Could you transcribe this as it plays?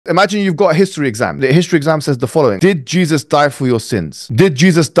Imagine you've got a history exam. The history exam says the following. Did Jesus die for your sins? Did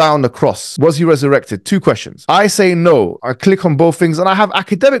Jesus die on the cross? Was he resurrected? 2 questions. I say no. I click on both things and I have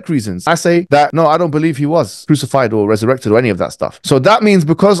academic reasons. I say that, no, I don't believe he was crucified or resurrected or any of that stuff. So that means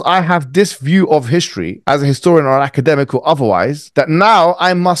because I have this view of history as a historian or an academic or otherwise, that now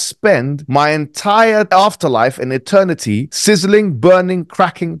I must spend my entire afterlife and eternity sizzling, burning,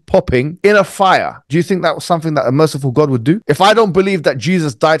 cracking, popping in a fire. Do you think that was something that a merciful God would do? If I don't believe that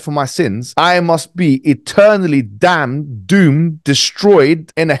Jesus died for my sins, I must be eternally damned, doomed,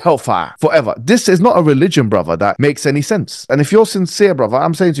 destroyed in a hellfire forever. This is not a religion, brother, that makes any sense. And if you're sincere, brother,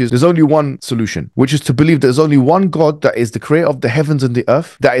 I'm saying to you, there's only one solution, which is to believe there's only one God that is the creator of the heavens and the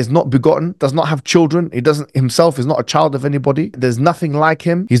earth, that is not begotten, does not have children. He doesn't himself is not a child of anybody. There's nothing like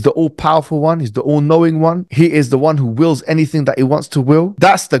him. He's the all-powerful one. He's the all-knowing one. He is the one who wills anything that he wants to will.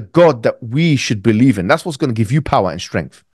 That's the God that we should believe in. That's what's going to give you power and strength.